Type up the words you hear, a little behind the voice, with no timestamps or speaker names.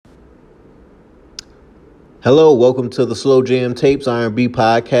Hello, welcome to the Slow Jam Tapes R&B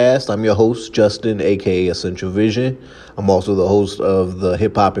podcast. I'm your host, Justin, aka Essential Vision. I'm also the host of the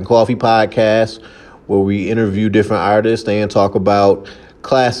Hip Hop and Coffee podcast, where we interview different artists and talk about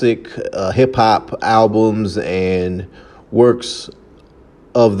classic hip hop albums and works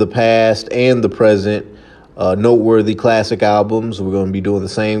of the past and the present. Noteworthy classic albums. We're going to be doing the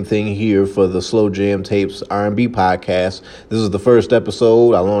same thing here for the Slow Jam Tapes R&B podcast. This is the first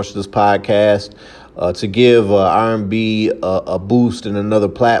episode. I launched this podcast to give R&B a boost in another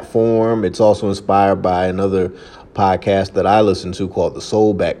platform. It's also inspired by another podcast that I listen to called the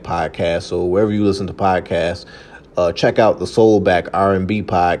Soulback Podcast. So wherever you listen to podcasts, check out the Soulback R&B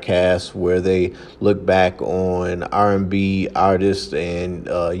podcast, where they look back on R&B artists and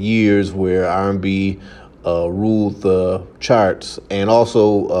years where R&B ruled the charts, and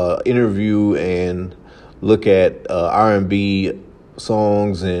also interview and look at R&B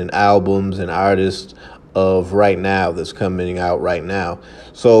songs and albums and artists of right now that's coming out right now.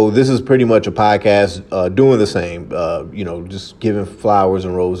 So this is pretty much a podcast doing the same, just giving flowers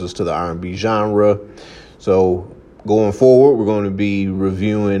and roses to the R&B genre. So going forward, we're going to be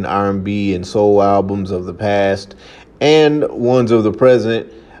reviewing R&B and soul albums of the past and ones of the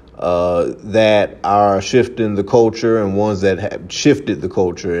present that are shifting the culture, and ones that have shifted the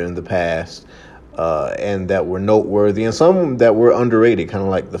culture in the past, and that were noteworthy, and some that were underrated, kind of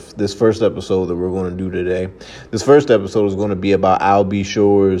like this first episode that we're going to do today. This first episode is going to be about Al B.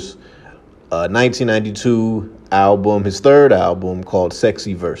 Sure's 1992 album, his third album, called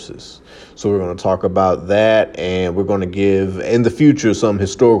Sexy Verses. So we're going to talk about that, and we're going to give, in the future, some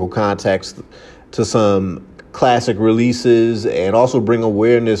historical context to some classic releases, and also bring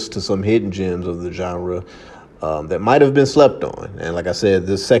awareness to some hidden gems of the genre that might have been slept on. And like I said,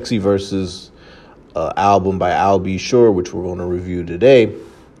 this Sexy Verses album by Al B. Sure, which we're going to review today,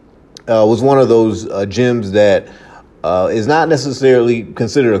 was one of those gems that is not necessarily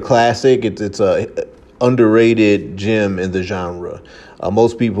considered a classic. It's a underrated gem in the genre.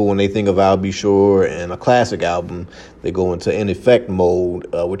 Most people, when they think of Al B. Sure and a classic album, they go into In Effect Mode,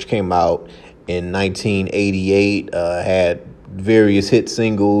 which came out in 1988, had various hit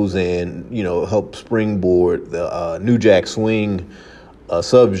singles, and helped springboard the New Jack Swing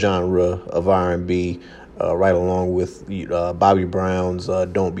subgenre of R&B, right along with Bobby Brown's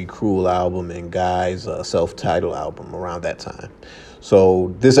Don't Be Cruel album and Guy's self-titled album around that time.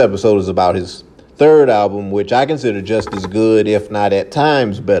 So this episode is about his third album, which I consider just as good, if not at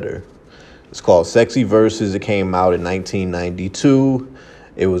times better. It's called Sexy Verses. It came out in 1992.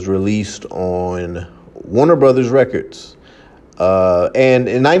 It was released on Warner Brothers Records. And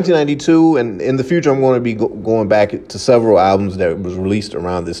in 1992, and in the future, I'm going to be going back to several albums that was released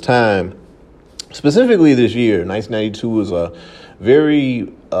around this time. Specifically this year, 1992 was a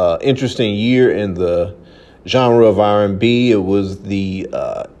very interesting year in the genre of R&B. It was the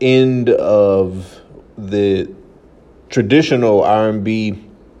end of the traditional R&B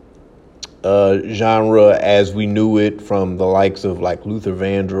genre as we knew it from the likes of like Luther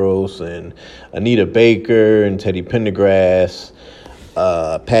Vandross and Anita Baker and Teddy Pendergrass,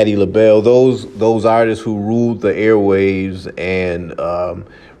 Patti LaBelle, those artists who ruled the airwaves and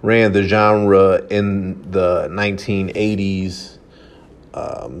ran the genre in the 1980s.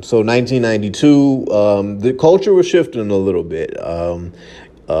 So 1992, the culture was shifting a little bit.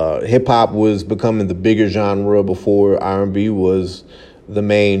 Hip hop was becoming the bigger genre before R&B was the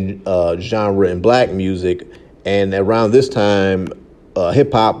main genre in black music, and around this time,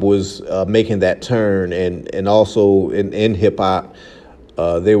 hip hop was making that turn, and also in hip hop,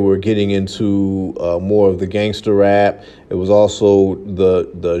 they were getting into more of the gangster rap. It was also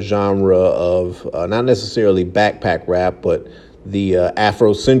the genre of not necessarily backpack rap, but the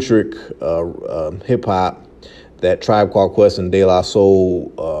Afrocentric hip hop that Tribe Called Quest and De La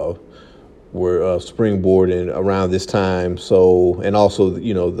Soul were springboarding around this time. So, and also,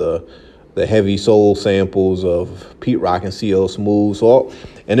 the heavy soul samples of Pete Rock and CL Smooth. So,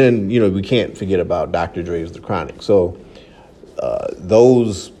 and then, we can't forget about Dr. Dre's The Chronic. So,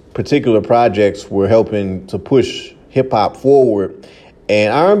 those particular projects were helping to push hip hop forward,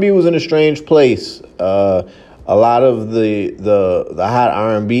 and R&B was in a strange place. A lot of the hot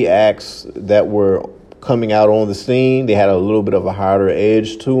R&B acts that were coming out on the scene, they had a little bit of a harder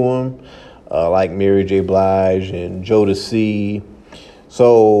edge to them. Like Mary J. Blige and Jodeci.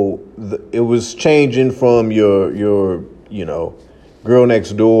 So it was changing from your girl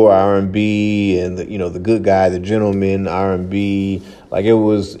next door R&B and the good guy, the gentleman R&B. Like it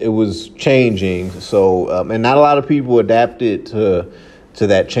was changing. So and not a lot of people adapted to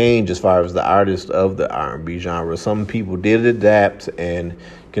that change as far as the artists of the R&B genre. Some people did adapt and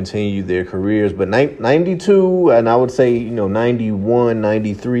continued their careers. But 92, and I would say, 91,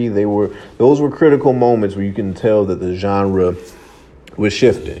 93, those were critical moments where you can tell that the genre was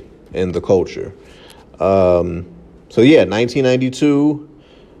shifting in the culture. 1992,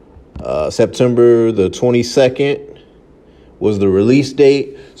 September the 22nd was the release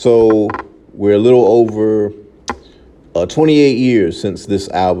date. So we're a little over 28 years since this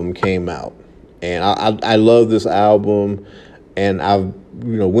album came out. And I love this album, and I've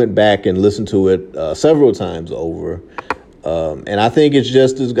went back and listened to it several times over. And I think it's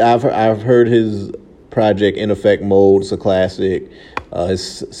just as I've heard his project In Effect Mode. It's a classic.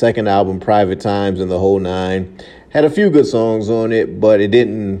 His second album, Private Times and the Whole Nine, had a few good songs on it, but it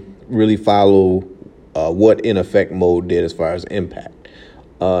didn't really follow what In Effect Mode did as far as impact.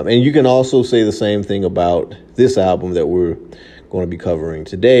 And you can also say the same thing about this album that we're going to be covering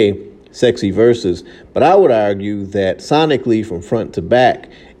today, Sexy Verses. But I would argue that sonically, from front to back,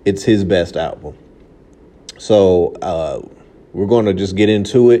 it's his best album. So we're going to just get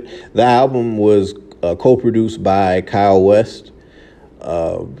into it. The album was co-produced by Kyle West,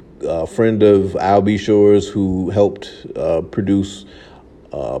 a friend of Al B. Sure's, who helped produce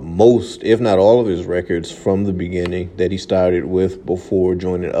most, if not all, of his records from the beginning that he started with before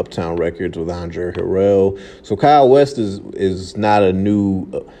joining Uptown Records with Andre Harrell. So Kyle West is not a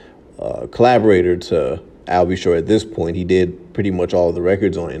new collaborator to Al B. Sure at this point. He did pretty much all of the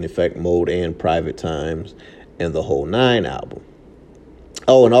records on In Effect Mode and Private Times and the Whole Nine album.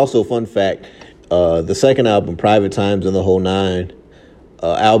 Oh, and also, fun fact, the second album, Private Times and the Whole Nine,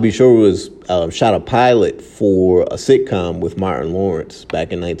 Al B. Sure was shot a pilot for a sitcom with Martin Lawrence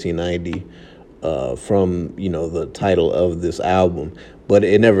back in 1990 from, the title of this album. But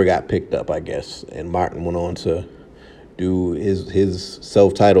it never got picked up, I guess. And Martin went on to do his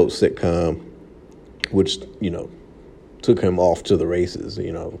self-titled sitcom, which, took him off to the races,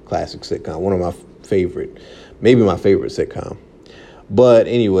 classic sitcom. One of my favorite, maybe my favorite sitcom. But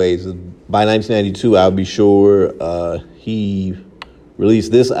anyways, by 1992, Al B. Sure, he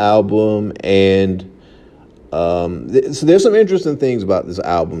released this album, and so there's some interesting things about this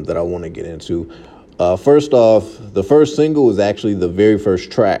album that I want to get into. First off, the first single is actually the very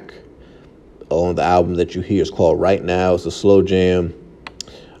first track on the album that you hear. It's called Right Now. It's a slow jam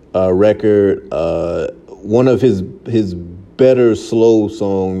record. One of his better slow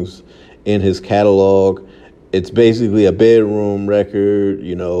songs in his catalog. It's basically a bedroom record,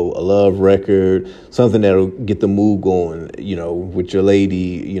 a love record, something that'll get the mood going, with your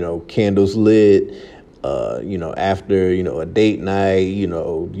lady, candles lit, after, a date night,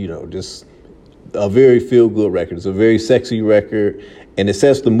 just a very feel-good record. It's a very sexy record, and it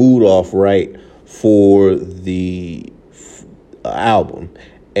sets the mood off right for the album.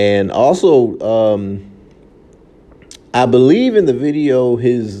 And also, I believe in the video,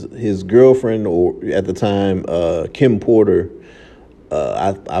 his girlfriend, or at the time, Kim Porter,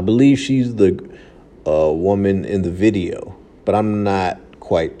 I believe she's the woman in the video, but I'm not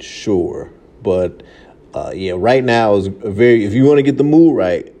quite sure. But Right Now is if you want to get the mood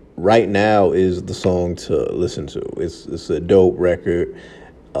Right Now is the song to listen to. It's a dope record,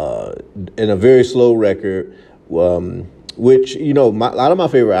 and a very slow record, which, a lot of my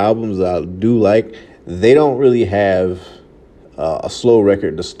favorite albums I do like, they don't really have a slow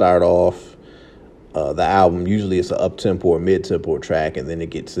record to start off the album. Usually it's an up-tempo or mid-tempo track, and then it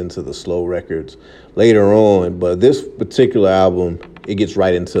gets into the slow records later on. But this particular album, it gets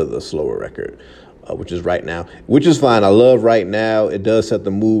right into the slower record, which is Right Now, which is fine. I love Right Now. It does set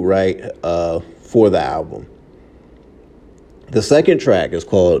the mood right for the album. The second track is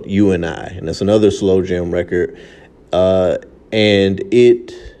called You and I, and it's another slow jam record, and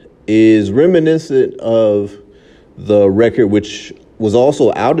it is reminiscent of the record, which was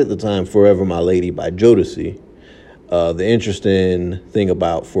also out at the time, Forever My Lady by Jodeci. The interesting thing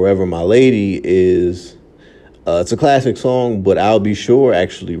about Forever My Lady is it's a classic song, but Al B. Sure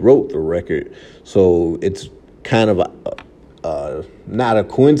actually wrote the record. So it's kind of not a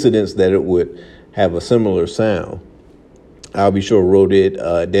coincidence that it would have a similar sound. Al B. Sure wrote it,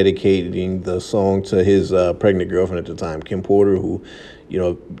 dedicating the song to his pregnant girlfriend at the time, Kim Porter, who,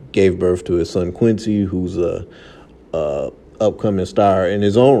 gave birth to his son Quincy, who's a upcoming star in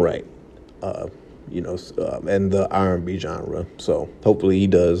his own right, and the R&B genre. So hopefully he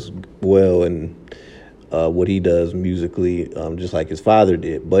does well in what he does musically, just like his father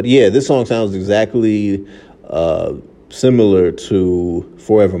did. But yeah, this song sounds exactly similar to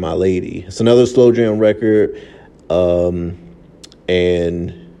Forever My Lady. It's another slow jam record.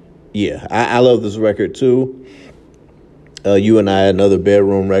 And yeah, I love this record too. You and I, another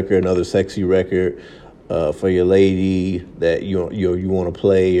bedroom record, another sexy record. for your lady that you want to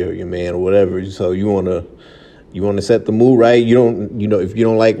play, or your man, or whatever. So you want to set the mood right. If you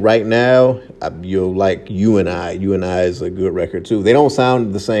don't like Right Now, you'll like You and I. You and I is a good record too. They don't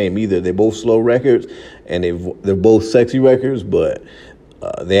sound the same either. They're both slow records, and they're both sexy records, but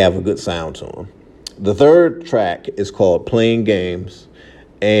they have a good sound to them. The third track is called Playing Games,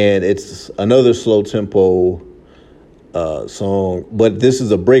 and it's another slow tempo song, but this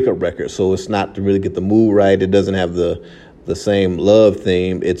is a breakup record, so it's not to really get the mood right. It doesn't have the same love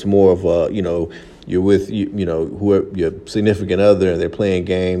theme. It's more of a, you're with whoever your significant other, and they're playing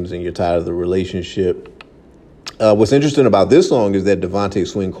games, and you're tired of the relationship. What's interesting about this song is that Devontae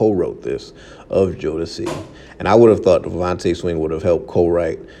Swing co-wrote this of Jodeci, and I would have thought Devontae Swing would have helped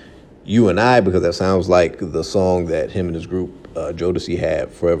co-write You and I, because that sounds like the song that him and his group Jodeci had,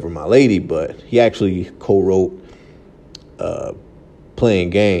 Forever My Lady, but he actually co-wrote Playing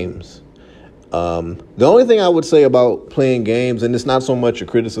Games. The only thing I would say about Playing Games, and it's not so much a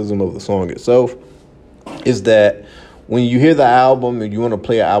criticism of the song itself, is that when you hear the album and you want to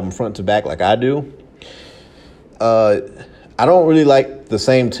play an album front to back like I do, I don't really like the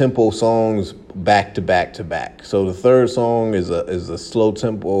same tempo songs back to back to back. So the third song is a slow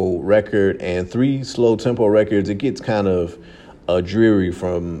tempo record, and 3 slow tempo records, it gets kind of dreary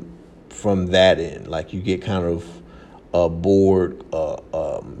from that end. Like, you get kind of bored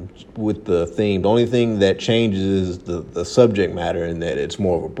with the theme. The only thing that changes is the subject matter, in that it's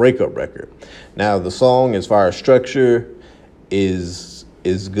more of a breakup record. Now, the song, as far as structure, is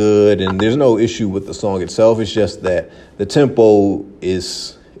good, and there's no issue with the song itself. It's just that the tempo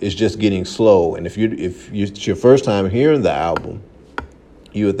is just getting slow. And if it's your first time hearing the album,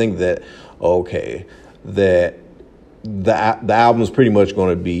 you would think that, okay, that the album is pretty much going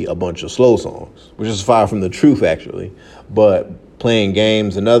to be a bunch of slow songs, which is far from the truth, actually. But Playing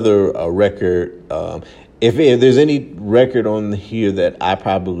Games, another record, if there's any record on here that I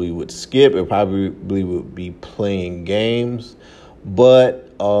probably would skip, it probably would be Playing Games.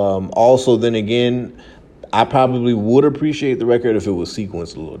 But also, then again, I probably would appreciate the record if it was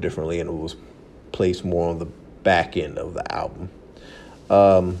sequenced a little differently and it was placed more on the back end of the album.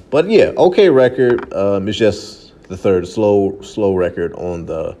 But yeah, okay record. It's just the third slow record on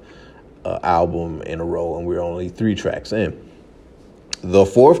the album in a row, and we're only 3 tracks in. The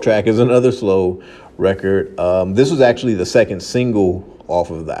fourth track is another slow record. This was actually the second single off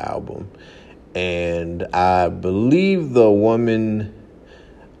of the album, and I believe the woman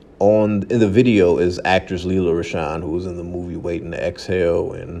in the video is actress Lela Rochon, who was in the movie Waiting to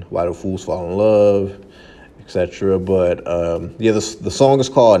Exhale and Why Do Fools Fall in Love, etc. But the song is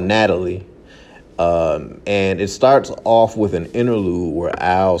called Natalie. And it starts off with an interlude where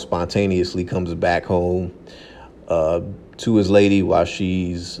Al spontaneously comes back home to his lady while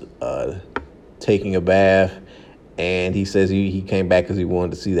she's taking a bath. And he says he came back because he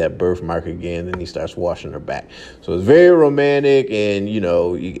wanted to see that birthmark again. And he starts washing her back. So it's very romantic, and,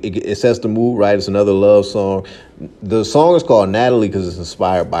 it sets the mood right. It's another love song. The song is called Natalie because it's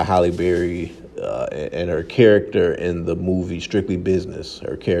inspired by Halle Berry and her character in the movie Strictly Business.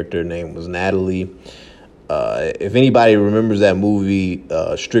 Her character name was Natalie. If anybody remembers that movie,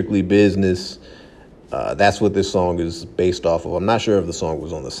 Strictly Business, that's what this song is based off of. I'm not sure if the song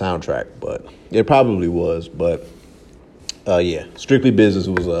was on the soundtrack, but it probably was. But yeah, Strictly Business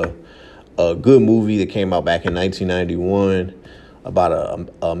was a good movie that came out back in 1991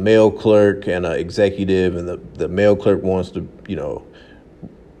 about a mail clerk and an executive, and the mail clerk wants to,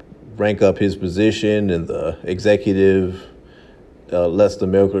 rank up his position, and the executive lets the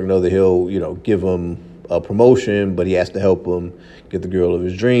mail clerk know that he'll, give him a promotion, but he has to help him get the girl of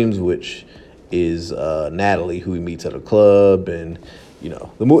his dreams, which is Natalie, who he meets at a club. And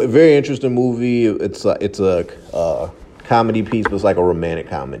the very interesting movie. It's a comedy piece, but it's like a romantic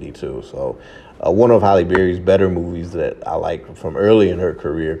comedy too. So one of Halle Berry's better movies that I like from early in her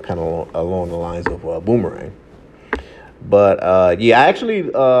career, kind of along the lines of Boomerang. But I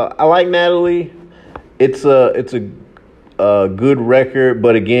actually I like Natalie. It's a good record,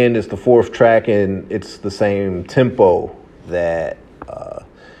 but again, it's the fourth track, and it's the same tempo that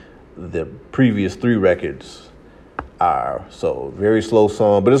the previous 3 records are. So very slow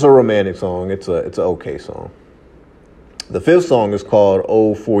song, but it's a romantic song. It's an okay song. The 5th song is called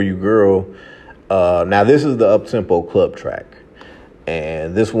 "Oh For You Girl." Now this is the up-tempo club track,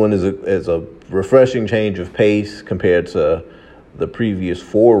 and this one is a refreshing change of pace compared to the previous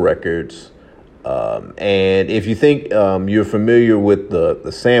 4 records. And if you think you're familiar with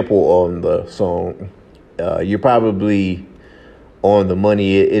the sample on the song, you're probably on the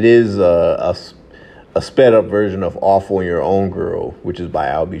money. It is a a sped up version of Off on Your Own Girl, which is by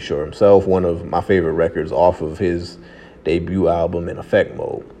Al B. Sure himself, one of my favorite records off of his debut album In Effect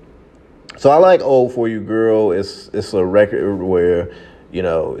Mode. So I like Old For You Girl. It's a record where, you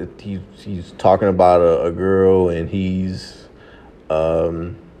know, he's talking about a girl, and he's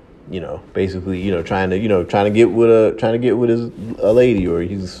you know, basically, you know, trying to get with a lady, or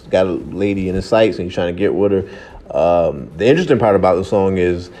he's got a lady in his sights and he's trying to get with her. The interesting part about the song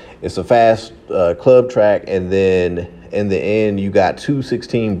is it's a fast club track, and then in the end you got two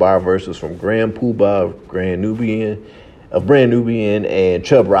 16-bar verses from Grand Puba of Brand Nubian and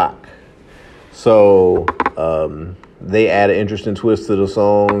Chubb Rock. So they add an interesting twist to the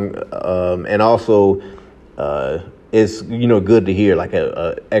song, and also it's, you know, good to hear like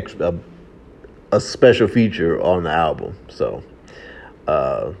a special feature on the album. So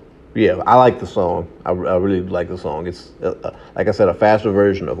yeah, I like the song. I really like the song. It's like I said, a faster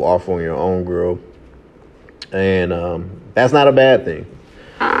version of Off on Your Own Girl, and that's not a bad thing.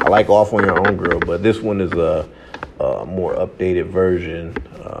 I like Off on Your Own Girl, but this one is a more updated version.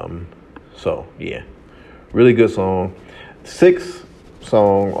 So yeah, really good song. Sixth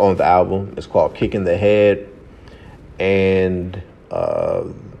song on the album is called Kicking the Head, and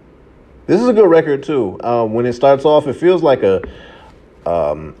this is a good record too. When it starts off, it feels like a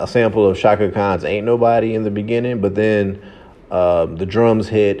sample of Shaka Khan's Ain't Nobody in the beginning, but then the drums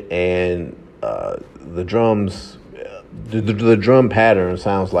hit, and the drum pattern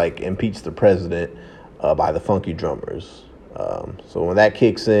sounds like Impeach the President by the Funky Drummers. So when that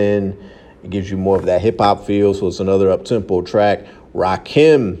kicks in, it gives you more of that hip-hop feel, so it's another up-tempo track.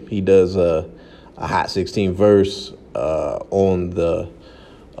 Rakim, he does a Hot 16 verse on the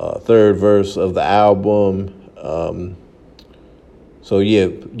third verse of the album. So yeah,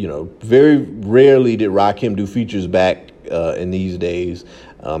 you know, very rarely did Rakim do features back in these days.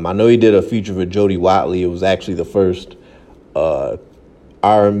 I know he did a feature for Jody Watley. It was actually the first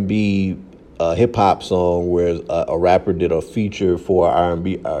R&B hip hop song where a rapper did a feature for an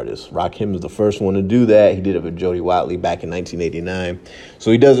R&B artist. Rakim is the first one to do that. He did it with Jody Watley back in 1989.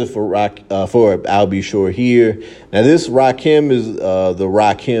 So he does it for Al B. Sure here. Now this Rakim is the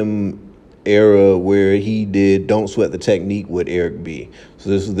Rakim era where he did Don't Sweat the Technique with Eric B.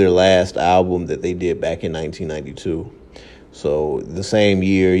 So this is their last album that they did back in 1992. So the same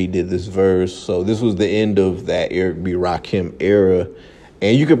year he did this verse. So this was the end of that Eric B. Rakim era.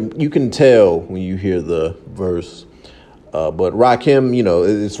 And you can tell when you hear the verse. But Rakim, you know,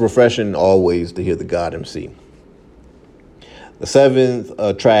 it's refreshing always to hear the God MC. The seventh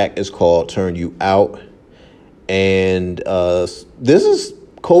track is called Turn You Out. And this is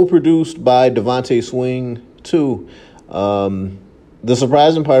co-produced by Devontae Swing, too. The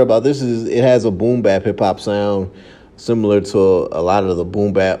surprising part about this is it has a boom bap hip-hop sound similar to a lot of the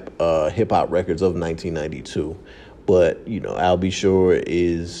boom bap hip-hop records of 1992. But, you know, Al B. Sure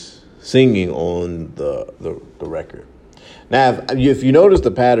is singing on the record. Now, if you notice the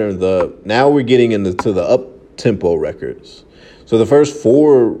pattern, now we're getting into the up-tempo records. So the first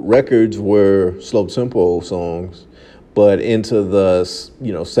four records were slow-tempo songs, but into the,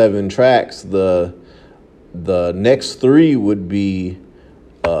 you know, 7 tracks, the next 3 would be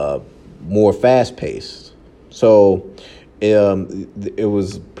more fast-paced. So it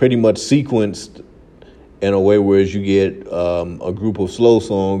was pretty much sequenced in a way where you get a group of slow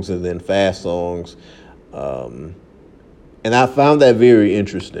songs and then fast songs. And I found that very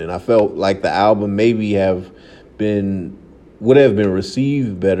interesting. I felt like the album maybe would have been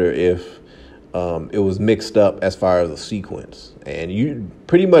received better if it was mixed up as far as the sequence. And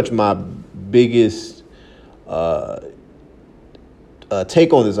pretty much my biggest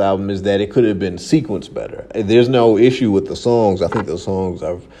take on this album is that it could have been sequenced better. There's no issue with the songs. I think the songs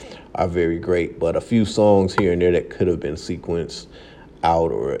are very great, but a few songs here and there that could have been sequenced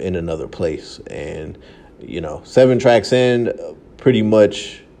out or in another place. And, you know, 7 tracks in, pretty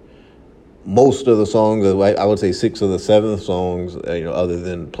much most of the songs, I would say 6 of the 7 songs, you know, other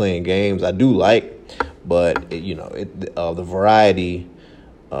than Playing Games, I do like, but, you know, the variety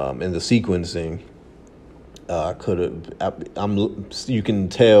and the sequencing could have, you can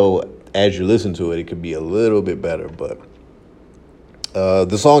tell as you listen to it, it could be a little bit better, but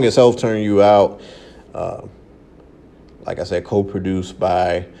the song itself, Turn You Out, like I said, co-produced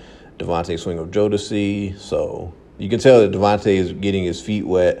by Devontae Swing of Jodeci. So you can tell that Devontae is getting his feet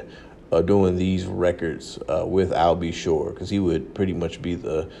wet doing these records with Al B. Sure, because he would pretty much be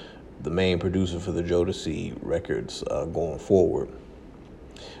the main producer for the Jodeci records going forward.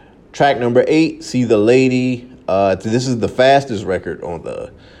 Track number 8, See the Lady. This is the fastest record on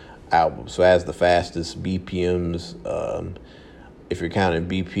the album, so it has the fastest BPMs. if you're counting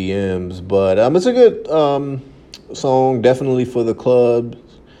BPMs. But it's a good song, definitely for the club.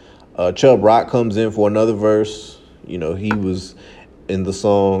 Chubb Rock comes in for another verse. You know, he was in the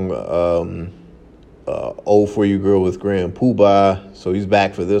song "Oh For You Girl" with Grand Poobah, so he's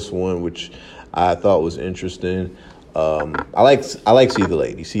back for this one, which I thought was interesting. I like "See the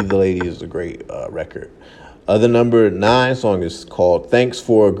Lady." "See the Lady" is a great record. The number 9 song is called "Thanks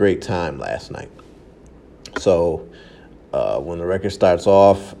for a Great Time Last Night." So when the record starts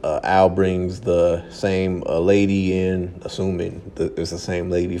off, Al brings the same lady in, assuming it's the same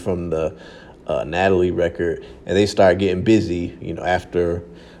lady from the Natalie record, and they start getting busy, you know, after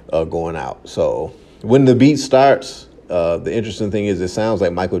going out. So when the beat starts, the interesting thing is it sounds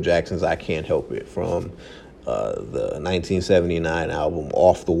like Michael Jackson's "I Can't Help It" from the 1979 album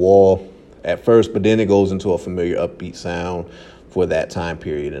Off the Wall at first, but then it goes into a familiar upbeat sound for that time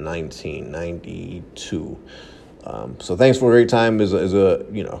period in 1992. So Thanks for a Great Time is a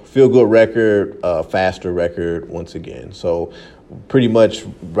you know, feel-good record, faster record once again. So pretty much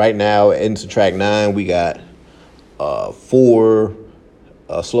right now into track 9, we got 4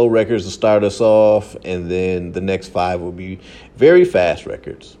 slow records to start us off, and then the next 5 will be very fast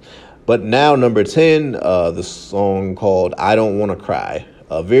records. But now number 10, the song called "I Don't Want to Cry,"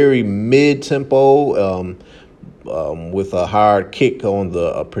 a very mid-tempo with a hard kick on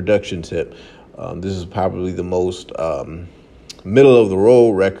the production tip. This is probably the most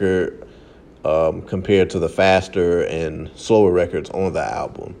middle-of-the-road record compared to the faster and slower records on the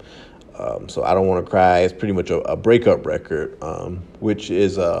album. So "I Don't Want to Cry" is pretty much a breakup record, which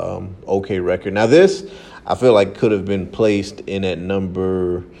is an okay record. Now this, I feel like, could have been placed in at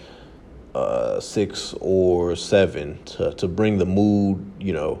number 6 or 7 to bring the mood,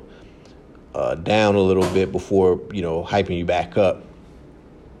 you know, down a little bit before, you know, hyping you back up.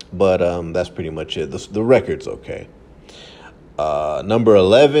 But that's pretty much it. The record's okay. Number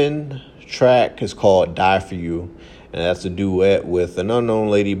 11 track is called "Die For You," and that's a duet with an unknown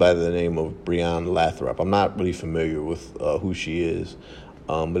lady by the name of Breon Lathrop. I'm not really familiar with who she is,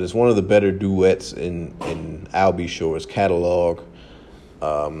 but it's one of the better duets in Al B. Sure's catalog.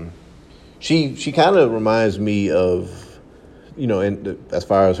 She kind of reminds me of, you know, as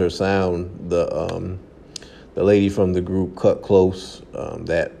far as her sound, the lady from the group Cut Close,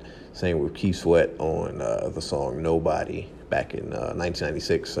 that sang with Keith Sweat on the song "Nobody" back in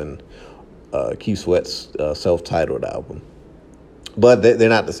 1996, and Keith Sweat's self-titled album. But they're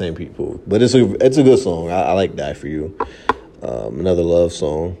not the same people. But it's a good song. I like "Die For You." Another love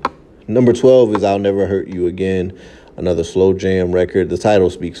song. Number 12 is "I'll Never Hurt You Again," another slow jam record. The title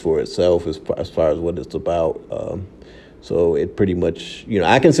speaks for itself as far as what it's about. So it pretty much, you know,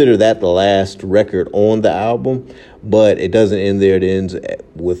 I consider that the last record on the album, but it doesn't end there. It ends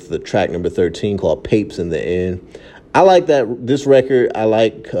with the track number 13 called "Papes in the End." I like this record. I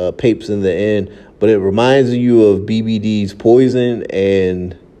like "Papes in the End," but it reminds you of BBD's "Poison,"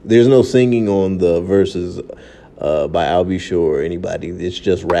 and there's no singing on the verses by Al B. Sure or anybody. It's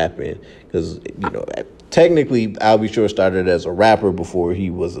just rapping because, you know, technically Al B. Sure started as a rapper before he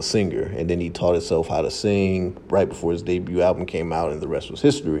was a singer, and then he taught himself how to sing right before his debut album came out, and the rest was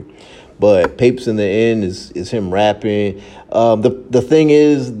history. But "Papes in the End" is him rapping. The thing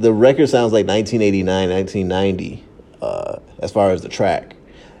is, the record sounds like 1989, 1990 as far as the track.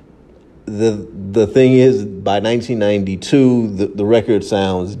 The thing is, by 1992, the record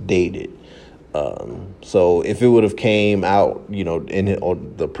sounds dated. So if it would have came out, you know,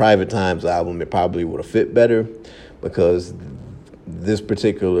 on the Private Times album, it probably would have fit better, because this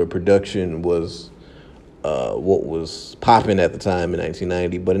particular production was what was popping at the time in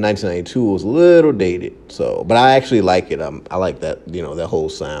 1990. But in 1992, it was a little dated. So, but I actually like it. I like that, you know, that whole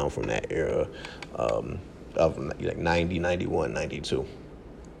sound from that era of like 90, 91, 92.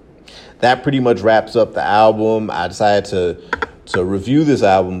 That pretty much wraps up the album. I decided to review this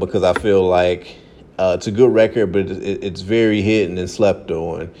album because I feel like it's a good record, but it's very hidden and slept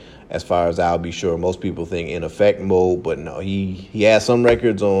on as far as Al B. Sure. Most people think In Effect Mode, but no, he has some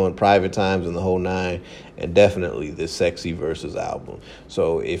records on Private Times and the whole nine, and definitely this Sexy Verses album.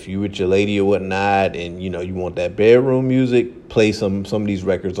 So if you with your lady or whatnot, and you know you want that bedroom music, play some of these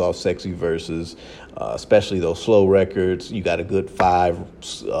records off Sexy Verses, especially those slow records. You got a good 5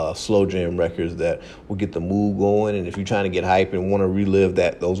 slow jam records that will get the mood going. And if you're trying to get hype and want to relive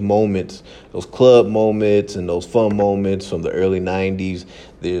those moments, those club moments and those fun moments from the early 90s,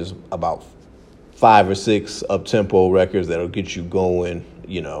 there's about 5 or 6 up-tempo records that'll get you going,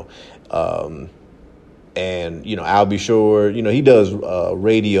 you know. And, you know, Al B. Sure, you know, he does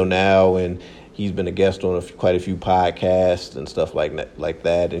radio now, and He's been a guest on quite a few podcasts and stuff like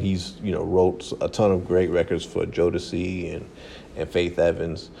that. And he's, wrote a ton of great records for Jodeci and Faith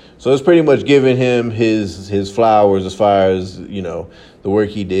Evans. So it's pretty much giving him his flowers as far as, the work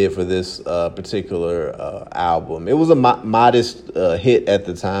he did for this particular album. It was a modest hit at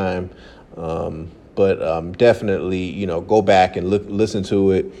the time, but definitely, go back and listen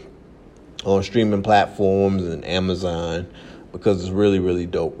to it on streaming platforms and Amazon, because it's really, really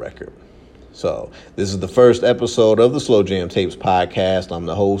dope record. So this is the first episode of the Slow Jam Tapes podcast. I'm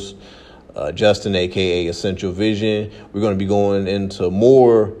the host, Justin, a.k.a. Essential Vision. We're going to be going into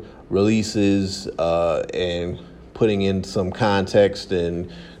more releases and putting in some context and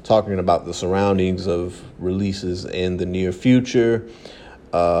talking about the surroundings of releases in the near future,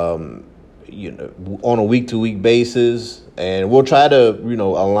 on a week-to-week basis. And we'll try to,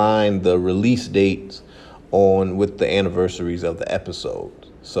 align the release dates with the anniversaries of the episode.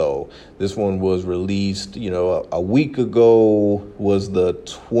 So this one was released, a week ago was the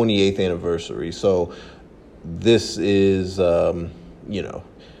 28th anniversary. So this is, along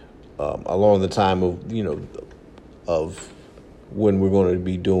the time of when we're going to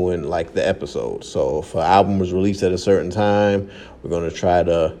be doing like the episode. So if an album was released at a certain time, we're going to try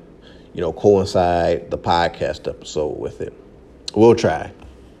to, coincide the podcast episode with it. We'll try.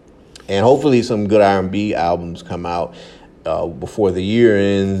 And hopefully some good R&B albums come out before the year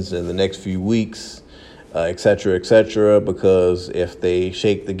ends in the next few weeks, et cetera, because if they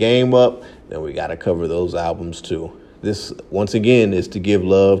shake the game up, then we got to cover those albums too. This, once again, is to give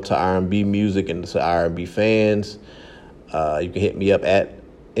love to R&B music and to R&B fans. You can hit me up at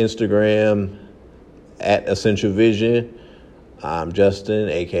Instagram, at Essential Vision. I'm Justin,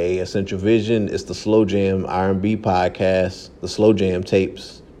 a.k.a. Essential Vision. It's the Slow Jam R&B podcast, the Slow Jam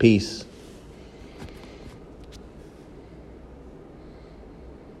Tapes. Peace.